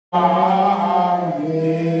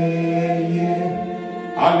Hallelujah.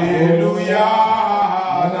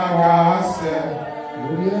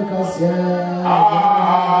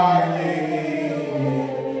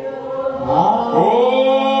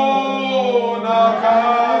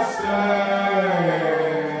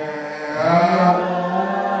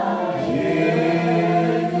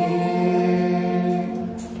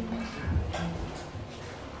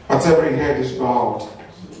 As every head is bowed,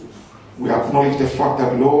 we acknowledge the fact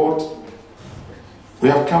that, Lord, we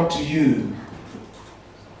have come to you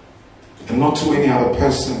and not to any other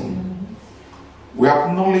person. We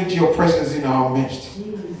acknowledge your presence in our midst.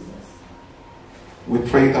 We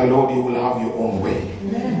pray that, Lord, you will have your own way.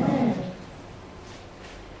 Amen.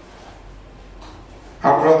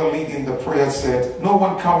 Our brother leading the prayer said, no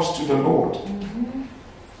one comes to the Lord,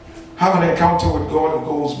 have an encounter with God and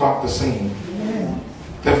goes back the same. Amen.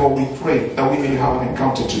 Therefore, we pray that we may have an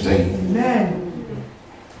encounter today. Amen.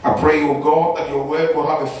 I pray, O God, that your word will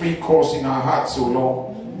have a free course in our hearts, O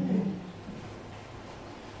Lord. Amen.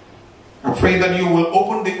 I pray that you will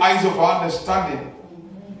open the eyes of our understanding,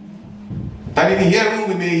 that in hearing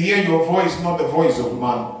we may hear your voice, not the voice of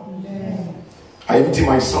man. Amen. I empty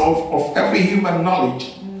myself of every human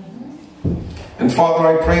knowledge. And Father,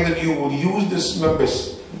 I pray that you will use these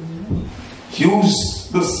members, use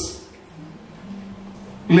this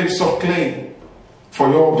lips of clay for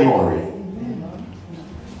your glory.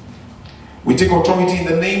 We take authority in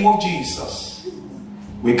the name of Jesus.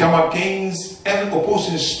 We come against every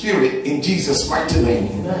opposing spirit in Jesus' mighty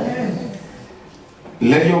name.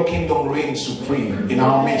 Let your kingdom reign supreme in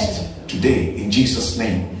our midst today in Jesus'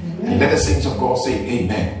 name. And let the saints of God say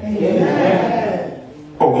amen. Amen.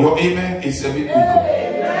 Oh, your amen is a bit weak.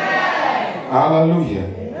 Hallelujah.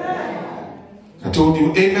 I told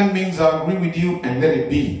you, amen means I agree with you and let it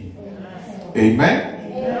be. Amen.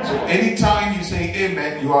 So anytime you say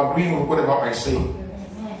amen, you are agreeing with whatever I say.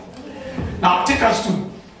 Now take us to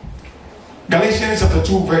Galatians chapter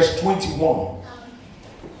 2 verse 21.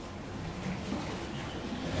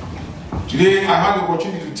 Today I had the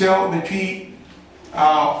opportunity to tell the P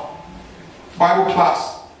Bible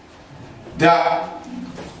class that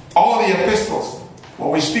all the epistles, when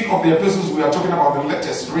we speak of the epistles, we are talking about the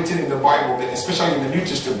letters written in the Bible, especially in the New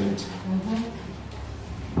Testament,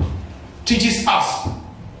 teaches us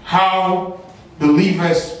how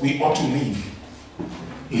believers we ought to live,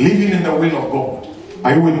 living in the will of God.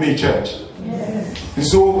 Are you with me, church? Yes. And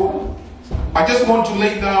so I just want to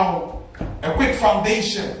lay down a quick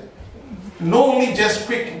foundation, not only just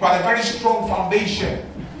quick, but a very strong foundation.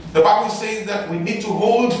 The Bible says that we need to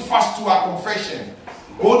hold fast to our confession.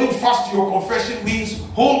 Holding fast to your confession means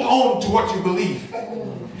hold on to what you believe,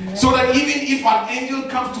 so that even if an angel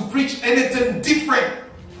comes to preach anything different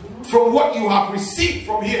from what you have received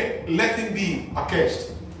from here, let him be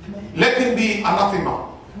accursed. Let him be anathema.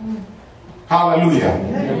 Hallelujah.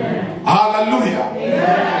 Amen. Hallelujah.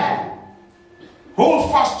 Amen.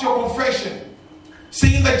 Hold fast your confession,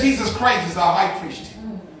 saying that Jesus Christ is our high priest,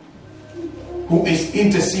 who is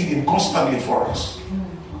interceding constantly for us.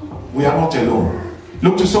 We are not alone.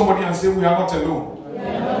 Look to somebody and say, we are not alone. We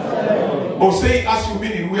are not alone. Or say as you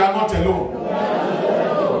mean it, we are not alone. We are not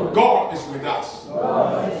alone. God is with us.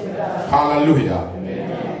 God is with us. Hallelujah.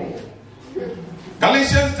 Amen.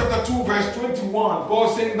 Galatians chapter 2 verse 21, Paul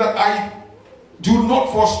saying that I do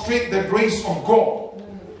not frustrate the grace of God,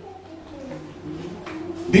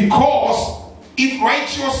 because if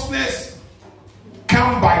righteousness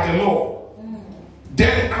come by the law,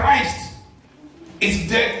 then Christ is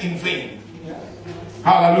dead in vain.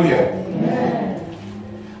 Hallelujah. Amen.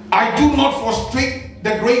 I do not frustrate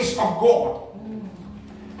the grace of God,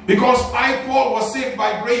 because I, Paul, was saved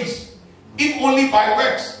by grace. If only by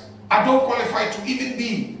works, I don't qualify to even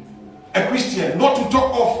be a Christian, not to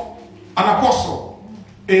talk of an apostle.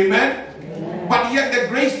 Amen. Amen. But yet the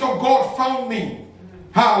grace of God found me.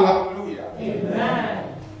 Hallelujah.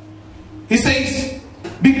 Amen. He says,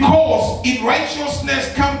 because if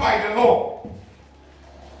righteousness come by the law,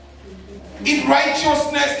 if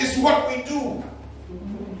righteousness is what we do,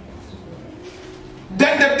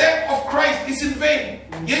 then the death of Christ is in vain.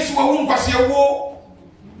 Yes, hallelujah.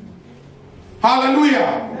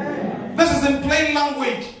 Amen. This is in plain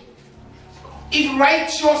language. If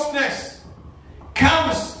righteousness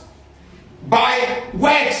comes by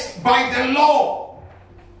works, by the law,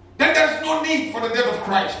 then there's no need for the death of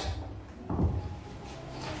Christ.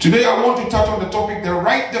 Today I want to touch on the topic, the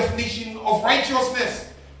right definition of righteousness.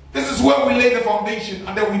 This is where we lay the foundation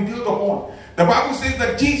and then we build upon. The Bible says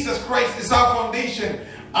that Jesus Christ is our foundation,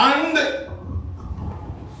 and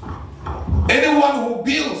anyone who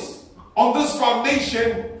builds on this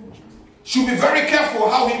foundation should be very careful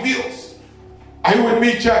how he builds. Are you with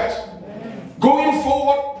me, church? Going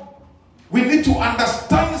forward, we need to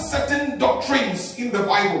understand certain doctrines in the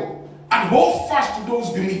Bible and hold fast to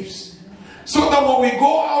those beliefs, so that when we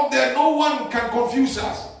go out there, no one can confuse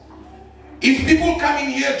us. If people come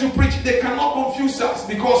in here to preach, they cannot confuse us,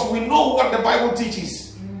 because we know what the Bible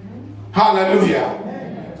teaches.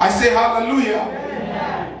 Hallelujah. I say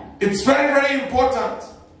hallelujah. It's very, very important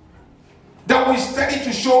that we study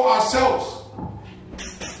to show ourselves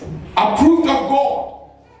approved of God,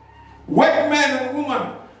 workmen and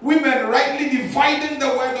women rightly dividing the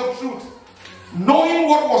word of truth, knowing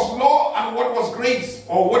what was law and what was grace,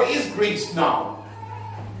 or what is grace now.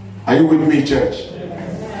 Are you with me, church?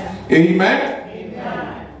 Amen.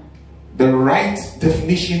 Amen. The right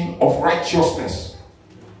definition of righteousness.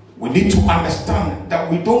 We need to understand that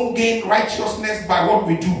we don't gain righteousness by what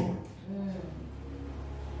we do.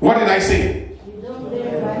 What did I say?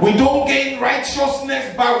 We don't gain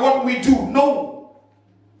righteousness by what we do. No.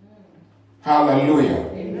 Hallelujah.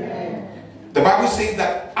 Amen. The Bible says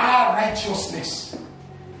that our righteousness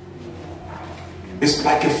is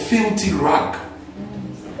like a filthy rag.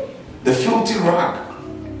 The filthy rag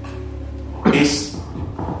is,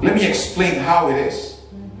 let me explain how it is,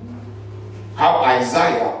 how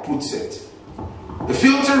Isaiah puts it. The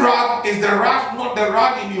filthy rag is the rag, not the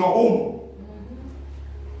rag in your home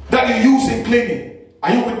that you use in cleaning.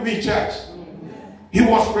 Are you with me, church? He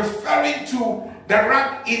was referring to the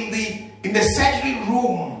rag in the surgery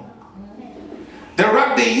room, the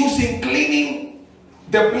rag they use in cleaning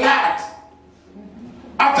the blood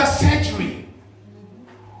after surgery,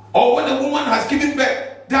 or when a woman has given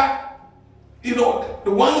birth. That, you know,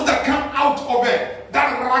 the ones that come out of it,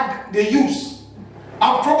 that rag they use,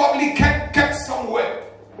 are probably kept somewhere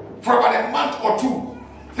for about a month or two.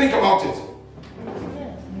 Think about it.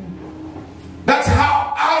 That's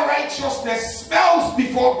how our righteousness smells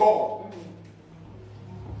before God.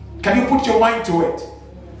 Can you put your mind to it?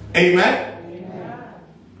 Amen?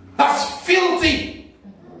 That's filthy.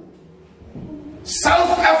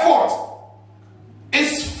 Self-effort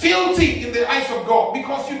is filthy in the eyes of God,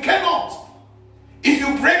 because you cannot. If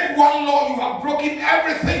you break one law, you have broken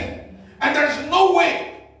everything, and there is no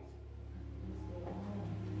way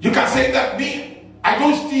you can say that me, I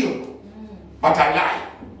don't steal, but I lie.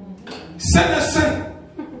 Sin is sin.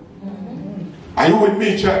 Are you with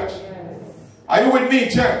me, church? Are you with me,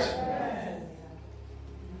 church?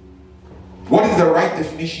 What is the right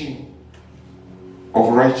definition of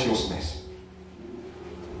righteousness?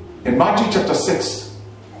 In Matthew chapter 6,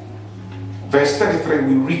 verse 33,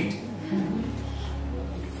 we read,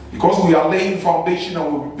 because we are laying foundation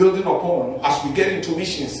and we'll be building upon as we get into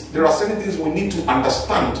missions, there are certain things we need to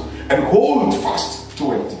understand and hold fast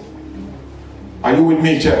to it. Are you with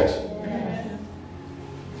me, church?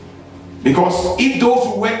 Because if those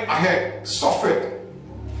who went ahead suffered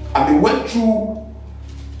and they went through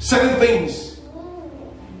certain things,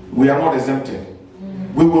 we are not exempted.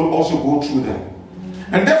 We will also go through them.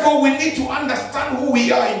 And therefore we need to understand who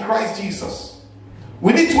we are in Christ Jesus.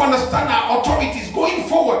 We need to understand our authorities going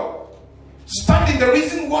forward. Standing the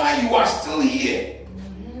reason why you are still here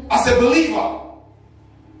as a believer.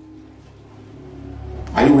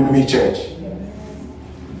 Are you with me, church?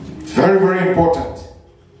 Very, very important.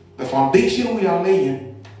 The foundation we are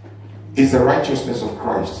laying is the righteousness of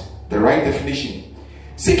Christ. The right definition.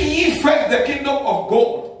 Seek ye first the kingdom of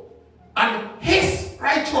God and his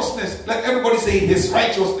righteousness. Let everybody say his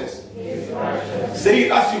righteousness. His righteousness. Say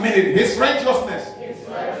it as you mean it. His righteousness. His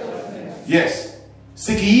righteousness. Yes.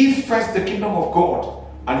 Seek ye first the kingdom of God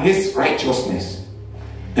and his righteousness,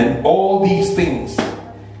 and all these things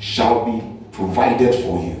shall be provided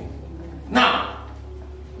for you. Now,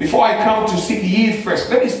 before I come to seek ye first,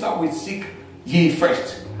 let me start with seek ye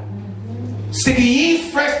first. Seek ye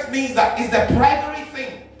first means that it's the primary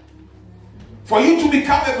thing. For you to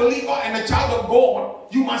become a believer and a child of God,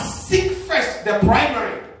 you must seek first the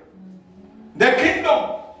primary, the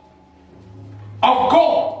kingdom of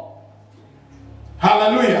God.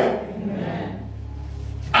 Hallelujah. Amen.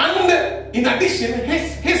 And in addition,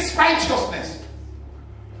 his righteousness.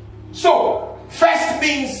 So, first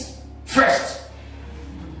means first.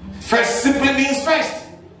 First simply means first.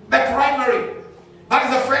 The primary. That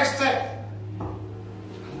is the first step.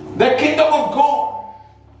 The kingdom of God.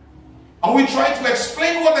 And we try to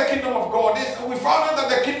explain what the kingdom of God is. And we found out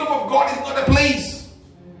that the kingdom of God is not a place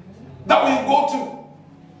that we go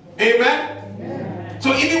to. Amen? Amen.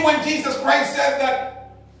 So even when Jesus Christ said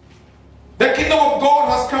that the kingdom of God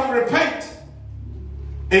has come, repent.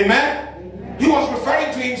 Amen? Amen. He was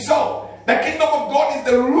referring to himself. The kingdom of God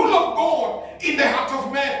is the rule of God in the heart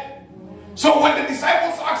of man. So when the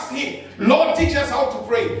disciples asked him, Lord, teach us how to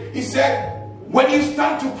pray, he said, when you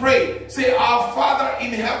stand to pray, say, our Father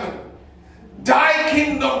in heaven, thy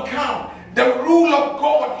kingdom come. The rule of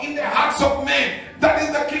God in the hearts of men. That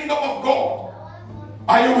is the kingdom of God.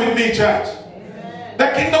 Are you with me, church? Amen.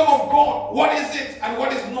 The kingdom of God, what is it and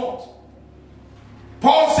what is not?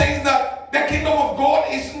 Paul says that the kingdom of God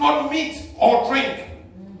is not meat or drink.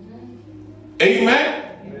 Amen?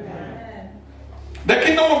 Amen. The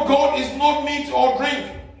kingdom of God is not meat or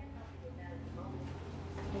drink.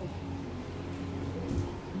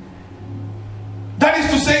 That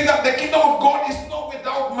is to say that the kingdom of God is not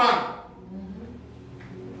without man,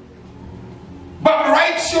 but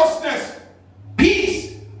righteousness,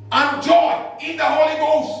 peace, and joy in the Holy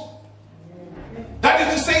Ghost. That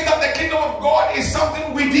is to say that the kingdom of God is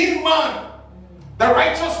something within man. The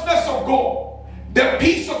righteousness of God, the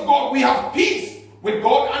peace of God. We have peace with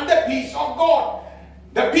God and the peace of God.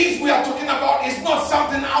 The peace we are talking about is not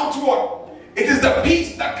something outward. It is the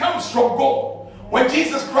peace that comes from God. When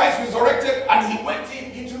Jesus Christ resurrected and he went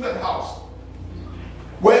into that house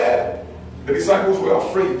where the disciples were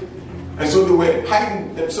afraid, and so they were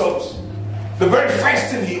hiding themselves, the very first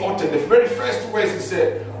thing he uttered, the very first words he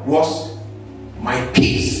said was, my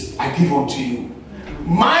peace I give unto you.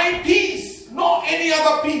 My peace, not any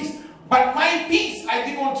other peace, but my peace I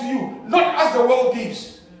give unto you, not as the world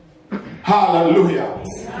gives. Hallelujah.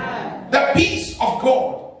 The peace of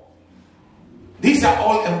God. These are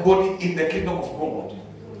all embodied in the kingdom of God.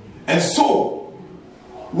 And so,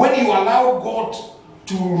 when you allow God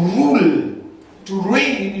to rule, to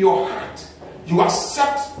reign in your heart, you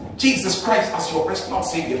accept Jesus Christ as your personal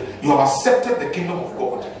Savior. You have accepted the kingdom of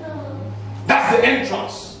God. That's the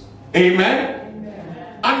entrance. Amen?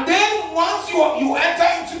 Amen. And then once you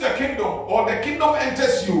enter into the kingdom, or the kingdom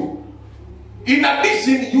enters you, in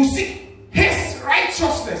addition, you seek His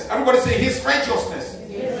righteousness. Everybody say His righteousness.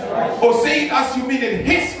 Or say it as you mean it,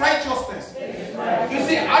 His righteousness. You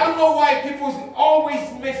see, I don't know why people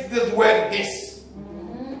always mix this word His.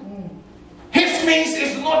 His means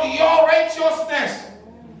it's not your righteousness.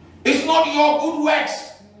 It's not your good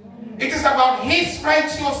works. It is about His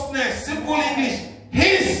righteousness. Simple English.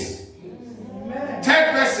 His.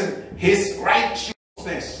 Third person. His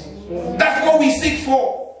righteousness. That's what we seek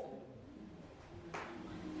for.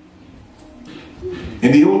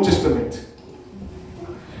 In the Old Testament,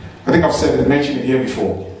 I think I've said it, mentioned it here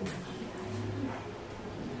before.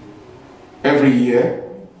 Every year,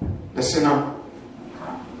 the sinner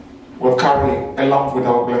will carry a lamb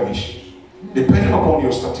without blemish, depending upon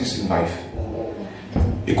your status in life.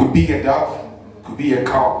 It could be a dove, it could be a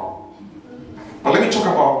cow. But let me talk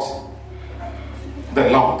about the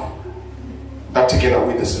lamb that take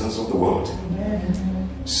away the sins of the world.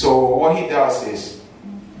 So what he does is,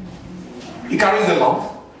 he carries the lamb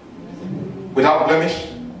without blemish,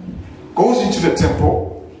 goes into the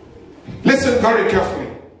temple. Listen very carefully.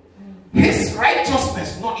 His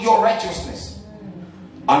righteousness, not your righteousness.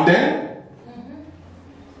 And then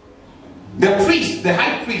the priest, the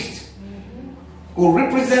high priest, who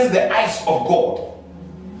represents the eyes of God,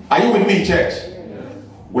 are you with me, church?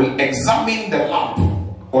 Will examine the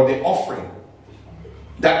lamb or the offering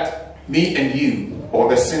that me and you or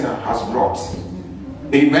the sinner has brought.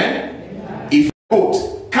 Amen? If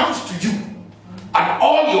God comes to you and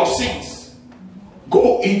all your sins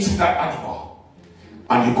go into that animal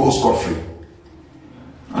and you go scot-free,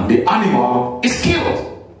 and the animal is killed.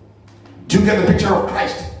 Do you get the picture of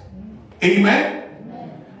Christ? Amen?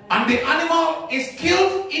 And the animal is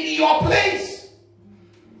killed in your place.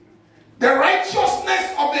 The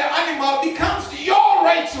righteousness of the animal becomes your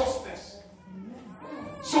righteousness.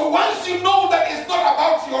 So once you know that it's not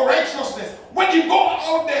about your righteousness, when you go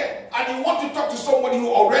out there and you want to talk to somebody who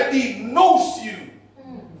already knows you.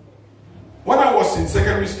 When I was in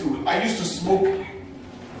secondary school, I used to smoke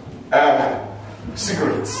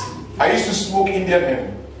cigarettes. I used to smoke Indian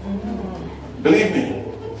hemp. Believe me,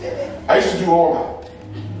 I used to do all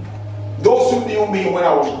that. Those who knew me when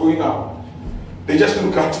I was growing up, they just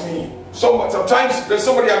look at me. Sometimes there's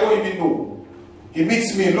somebody I don't even know. He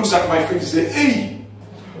meets me, looks at my face, and says, "Hey,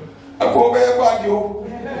 I go very bad, yo."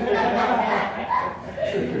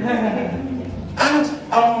 And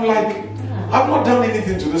I'm like, I've not done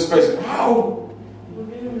anything to this person. How?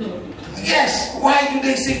 Yes, why do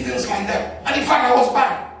they say things like that? And in fact, I was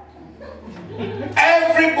bad.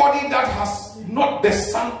 Everybody that has not the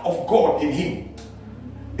Son of God in him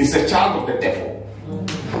is a child of the devil.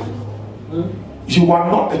 You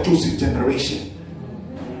are not the chosen generation.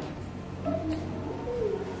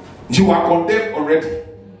 You are condemned already.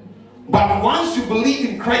 But once you believe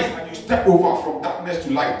in Christ and you step over from darkness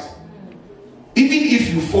to light, even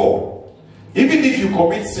if you fall, Even if you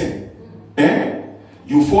commit sin,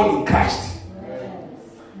 you fall in Christ.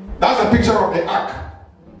 That's a picture of the ark.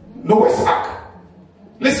 Noah's ark.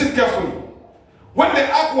 Listen carefully. When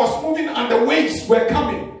the ark was moving and the waves were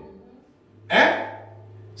coming,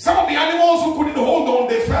 some of the animals who couldn't hold on,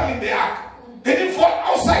 they fell in the ark. They didn't fall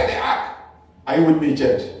outside the ark. Are you with me,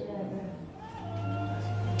 church?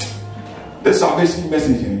 This salvation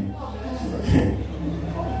message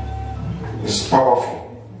is powerful.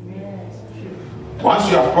 Once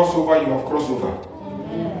you have crossed over, you have crossed over.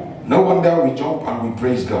 No wonder we jump and we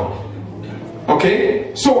praise God.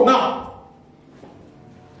 Okay? So now,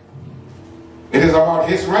 it is about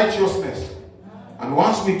his righteousness. And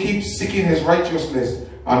once we keep seeking his righteousness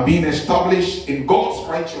and being established in God's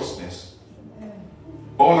righteousness,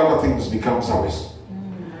 all other things become ours.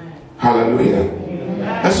 Hallelujah.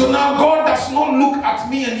 And so now God does not look at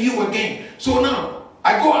me and you again. So now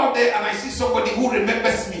I go out there and I see somebody who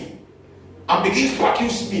remembers me and begins to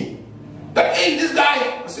accuse me that, hey, this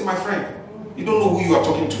guy. I say, my friend, you don't know who you are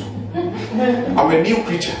talking to. I'm a new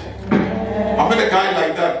creature. I met a guy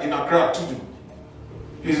like that in Accra too.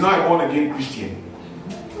 He's now a born again Christian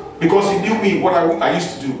because he knew me, what I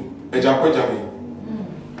used to do.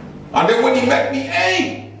 And then when he met me,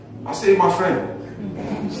 hey, I say, my friend,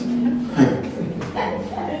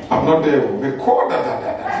 I'm not there.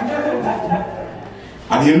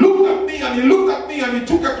 And he looked at me and he looked at me and he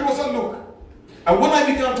took a closer look. And when I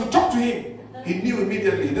began to talk to him, he knew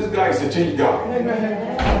immediately this guy is a changed guy.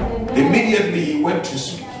 Immediately he went to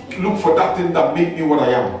look for that thing that made me what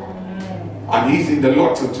I am. And he's in the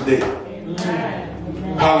Lord till today.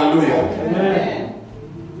 Hallelujah.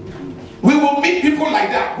 We will meet people like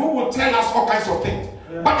that who will tell us all kinds of things.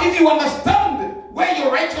 But if you understand where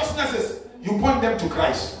your righteousness is, you point them to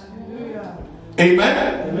Christ.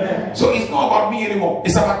 Amen? Amen. So it's not about me anymore.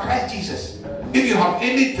 It's about Christ Jesus. If you have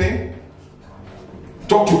anything,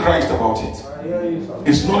 talk to Christ about it.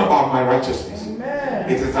 It's not about my righteousness.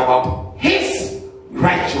 It is about his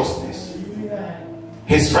righteousness.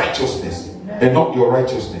 His righteousness. And not your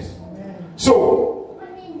righteousness. So,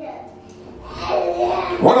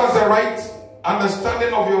 what does the right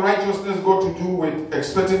understanding of your righteousness got to do with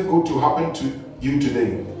expecting good to happen to you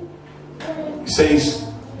today? It says,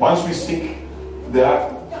 once we seek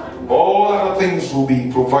that, all other things will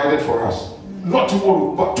be provided for us. Not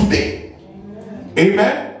tomorrow, but today.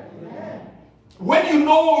 Amen? When you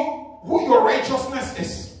know who your righteousness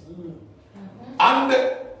is, and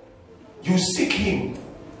you seek him,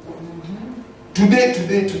 today,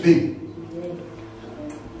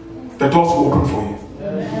 the doors will open for you.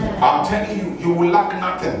 I'm telling you, you will lack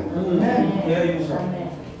nothing.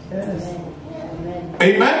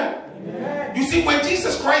 Amen? You see, when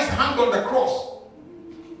Jesus Christ hung on the cross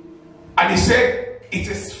and he said, it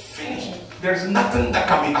is finished, there's nothing that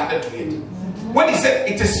can be added to it. When he said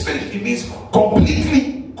it is finished, it means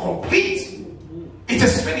completely complete. It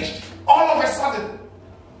is finished. All of a sudden.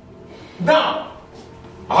 Now,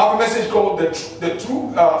 I have a message called the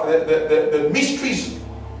mysteries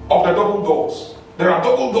of the double doors. There are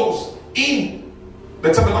double doors in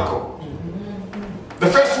the tabernacle. The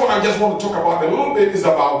first one I just want to talk about a little bit is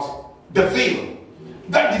about the veil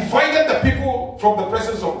that divided the people from the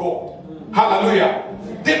presence of God. Hallelujah.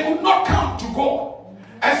 They could not come to God.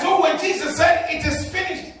 And so when Jesus said it is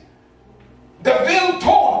finished, the veil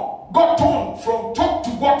got torn from top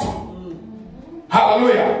to bottom.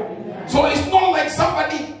 Hallelujah. So it's not like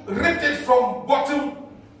somebody ripped it from bottom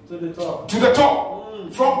to the top.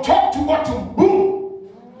 From top to bottom, boom.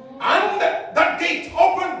 And that gate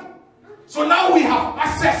opened. So now we have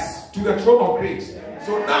access to the throne of grace.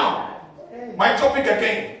 So now, my topic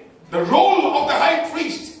again, the role of the high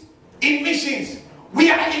priest in missions. We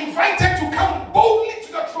are invited to come boldly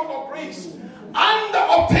to the throne of grace and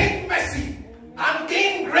obtain mercy and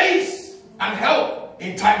gain grace and help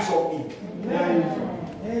in times of need.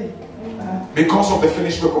 Because of the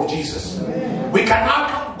finished work of Jesus, we can now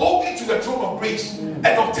come boldly to the throne of grace and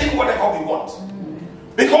obtain whatever we want.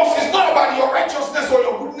 Because it's not about your righteousness or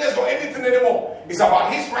your goodness or anything anymore. It's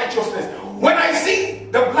about his righteousness. When I see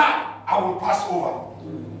the blood, I will pass over.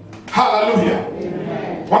 Hallelujah.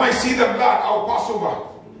 Amen. When I see the blood, I will pass over.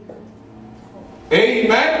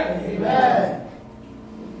 Amen. Amen.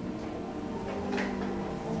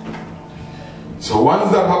 So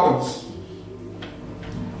once that happens,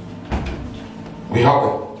 we have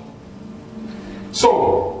it.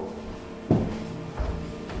 So,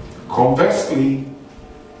 conversely,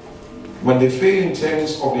 when they fail in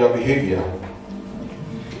terms of their behavior,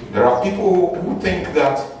 there are people who think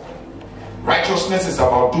that righteousness is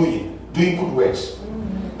about doing good works.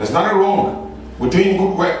 There's nothing wrong with doing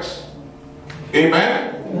good works.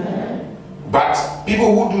 Amen? Amen. But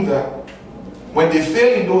people who do that, when they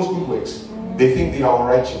fail in those good works, they think they are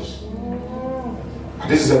unrighteous. But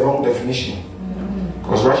this is a wrong definition.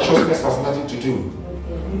 Because righteousness has nothing to do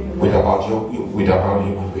with about your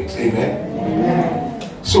good works. Amen?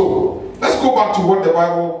 So, let's go back to what the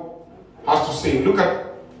Bible has to say. Look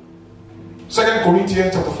at 2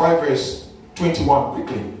 Corinthians chapter 5 verse 21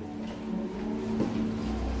 quickly.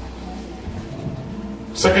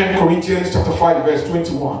 2 Corinthians chapter 5 verse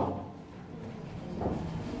 21.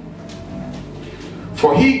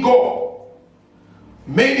 For he, God,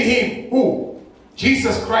 made him, who?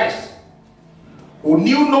 Jesus Christ, who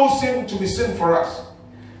knew no sin, to be sin for us,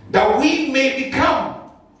 that we may become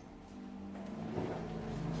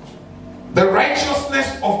the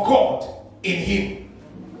righteousness of God in him.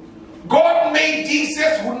 God made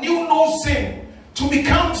Jesus, who knew no sin, to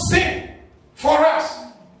become sin for us.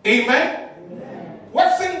 Amen?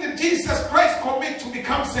 What sin did Jesus Christ commit to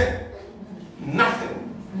become sin? Nothing.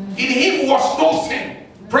 In him was no sin.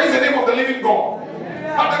 Praise the name of the living God.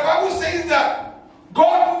 But the Bible says that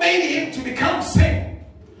God made him to become sin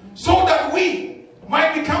so that we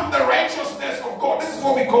might become the righteousness of God. This is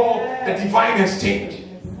what we call the divine exchange.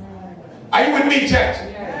 Are you with me, church?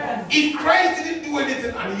 If Christ didn't do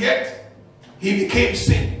anything and yet he became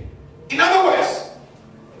sin. In other words,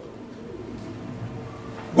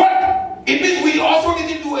 what? It means we also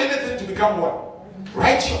didn't do anything to become what?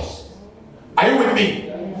 Righteous. Are you with me?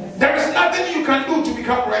 There is nothing you can do to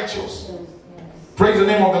become righteous. Praise the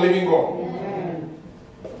name of the living God.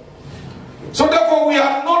 So therefore we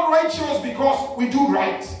are not righteous because we do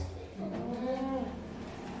right.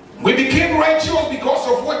 We became righteous because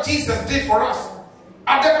of what Jesus did for us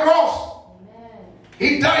at the cross.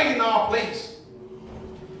 He died in our place.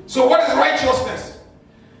 So what is righteousness?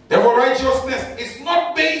 Therefore righteousness is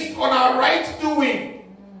not based on our right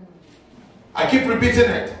doing. I keep repeating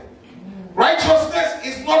it. Righteousness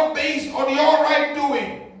is not based on your right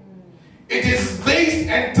doing. It is based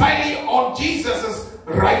entirely on Jesus'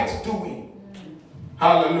 right doing.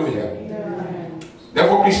 Hallelujah.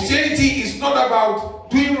 Therefore Christianity is not about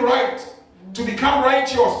doing right to become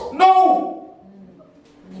righteous. No.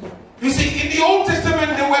 You see, in the Old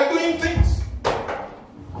Testament they were doing things.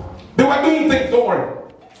 They were doing things. Don't worry.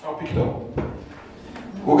 I'll pick it up.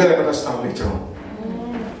 We'll get another stand later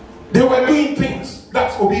on. They were doing things.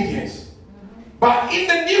 That's obedience. But in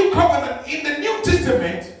the new covenant, in the New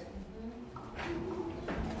Testament,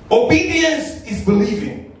 obedience is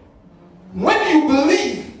believing. When you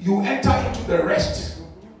believe, you enter into the rest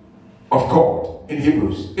of God in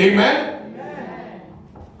Hebrews. Amen? Amen.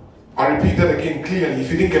 I repeat that again clearly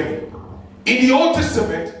if you didn't get me. In the Old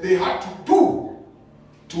Testament, they had to do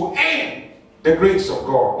to earn the grace of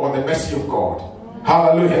God or the mercy of God.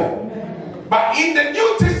 Hallelujah. Amen. But in the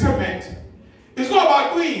New Testament, it's not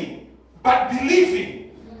about doing, but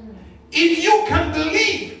believing. If you can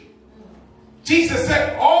believe, Jesus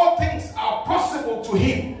said all things are possible to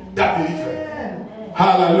him that believeth.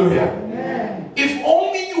 Hallelujah. Amen. If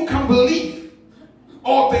only you can believe,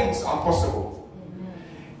 all things are possible.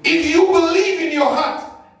 If you believe in your heart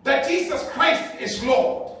that Jesus Christ is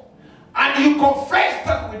Lord, and you confess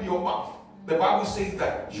that with your mouth, the Bible says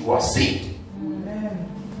that you are saved. Amen.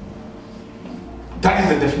 That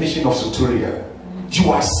is the definition of soteria.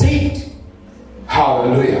 You are saved.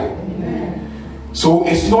 Hallelujah. Amen. So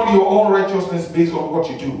it's not your own righteousness based on what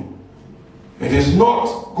you do. It is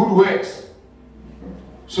not good works.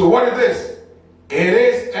 So what is this? It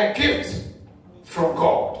is a gift from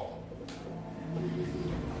God.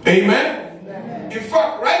 Amen? Amen. In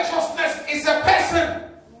fact, righteousness is a person.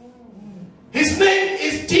 His name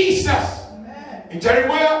is Jesus. Amen. In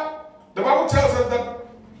Jeremiah, the Bible tells us that,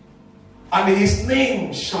 and his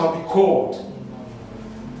name shall be called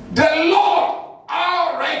the Lord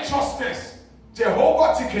our righteousness.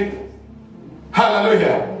 Jehovah Tikenu.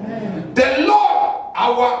 Hallelujah. Amen. The Lord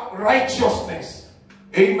our righteousness.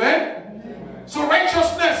 Amen? Amen. So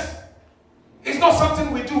righteousness is not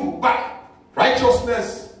something we do, but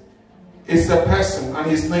righteousness is a person, and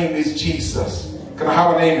his name is Jesus. Can I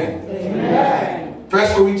have an amen? Amen.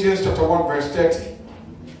 1 Corinthians chapter 1 verse 30.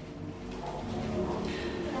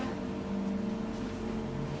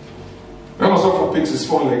 When I saw for picks his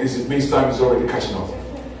phone like this, it means time is already catching up.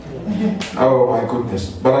 Oh my goodness.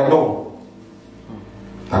 But I know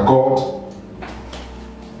that God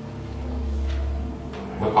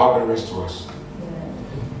will add the rest to us.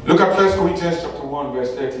 Look at 1 Corinthians chapter 1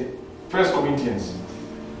 verse 30. 1 Corinthians.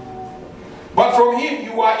 But from him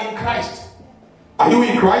you are in Christ. Are you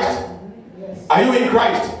in Christ? Yes. Are you in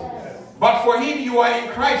Christ? Yes. But for him you are in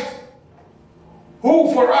Christ,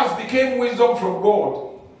 who for us became wisdom from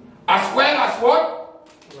God, as well as what?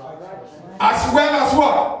 As well as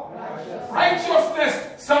what? Righteousness,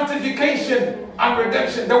 sanctification, and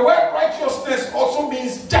redemption. The word righteousness also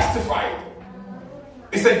means justified.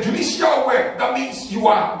 It's a judicial word. That means you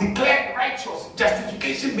are declared righteous.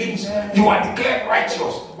 Justification means you are declared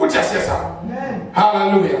righteous. Which is yes, sir. Amen.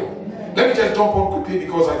 Hallelujah. Amen. Let me just jump on quickly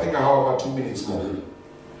because I think I have about 2 minutes more.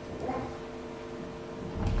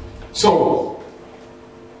 So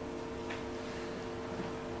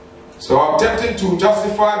I'm tempted to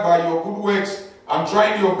justify by your good works and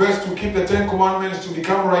trying your best to keep the 10 commandments to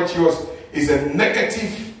become righteous is a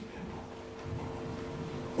negative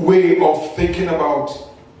way of thinking about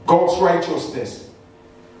God's righteousness.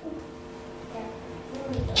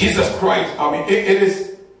 Jesus Christ, it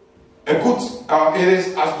is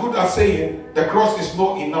as good as saying the cross is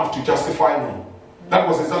not enough to justify me. That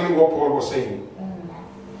was exactly what Paul was saying.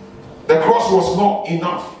 The cross was not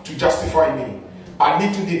enough to justify me. I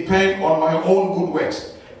need to depend on my own good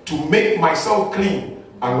works to make myself clean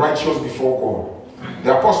and righteous before God.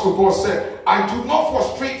 The Apostle Paul said, I do not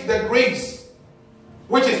frustrate the grace,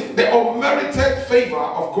 which is the unmerited favor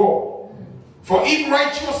of God. For if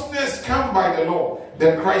righteousness come by the law,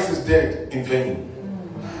 then Christ is dead in vain.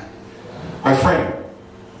 My friend,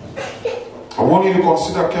 I want you to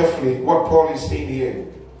consider carefully what Paul is saying here.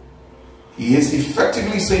 He is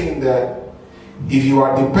effectively saying that if you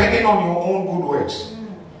are depending on your own good works,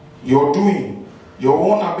 you're doing your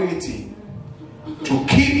own ability to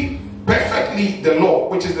keep perfectly the law,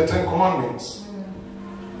 which is the 10 commandments,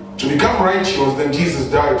 to become righteous, then Jesus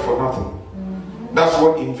died for nothing. That's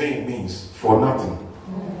what in vain means, for nothing.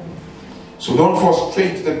 So don't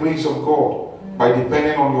frustrate the grace of God by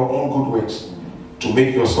depending on your own good works to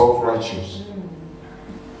make yourself righteous,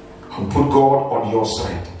 and put God on your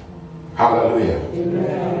side. Hallelujah.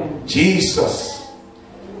 Amen. Jesus'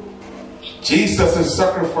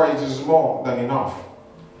 sacrifice is more than enough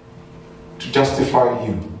to justify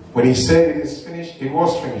you. When he said it is finished, it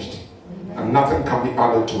was finished, and nothing can be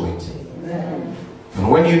added to it. Amen.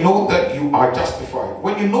 And when you know that you are justified,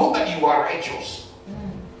 when you know that you are righteous,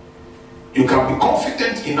 you can be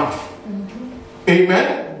confident enough.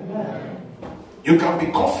 Amen. You can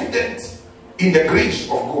be confident in the grace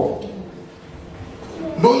of God,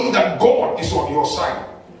 knowing that God is on your side.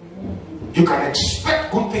 You can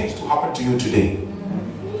expect good things to happen to you today.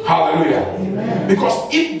 Hallelujah. Amen. Because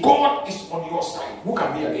if God is on your side, who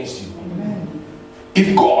can be against you? Amen.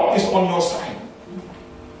 If God is on your side,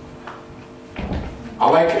 I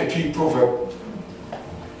like a key proverb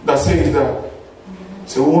that says that,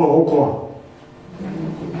 say, who no walk on.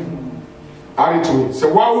 Add it to it. Say,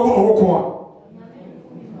 why who no walk on?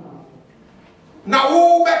 Now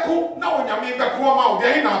who back home? Now when you mean back home out,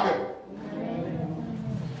 there ain't nothing.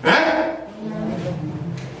 Eh?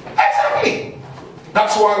 Exactly.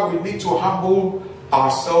 That's why we need to humble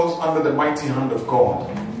ourselves under the mighty hand of God,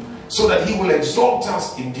 so that he will exalt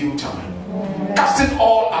us in due time, casting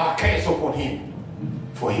all our cares upon him,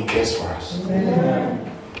 for he cares for us.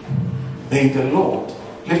 May the Lord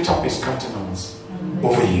lift up his countenance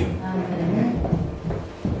over you.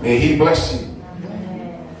 May he bless you,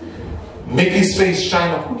 make his face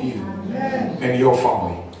shine upon you and your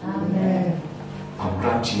family, and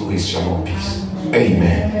grant you his shalom peace.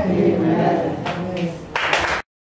 Amen.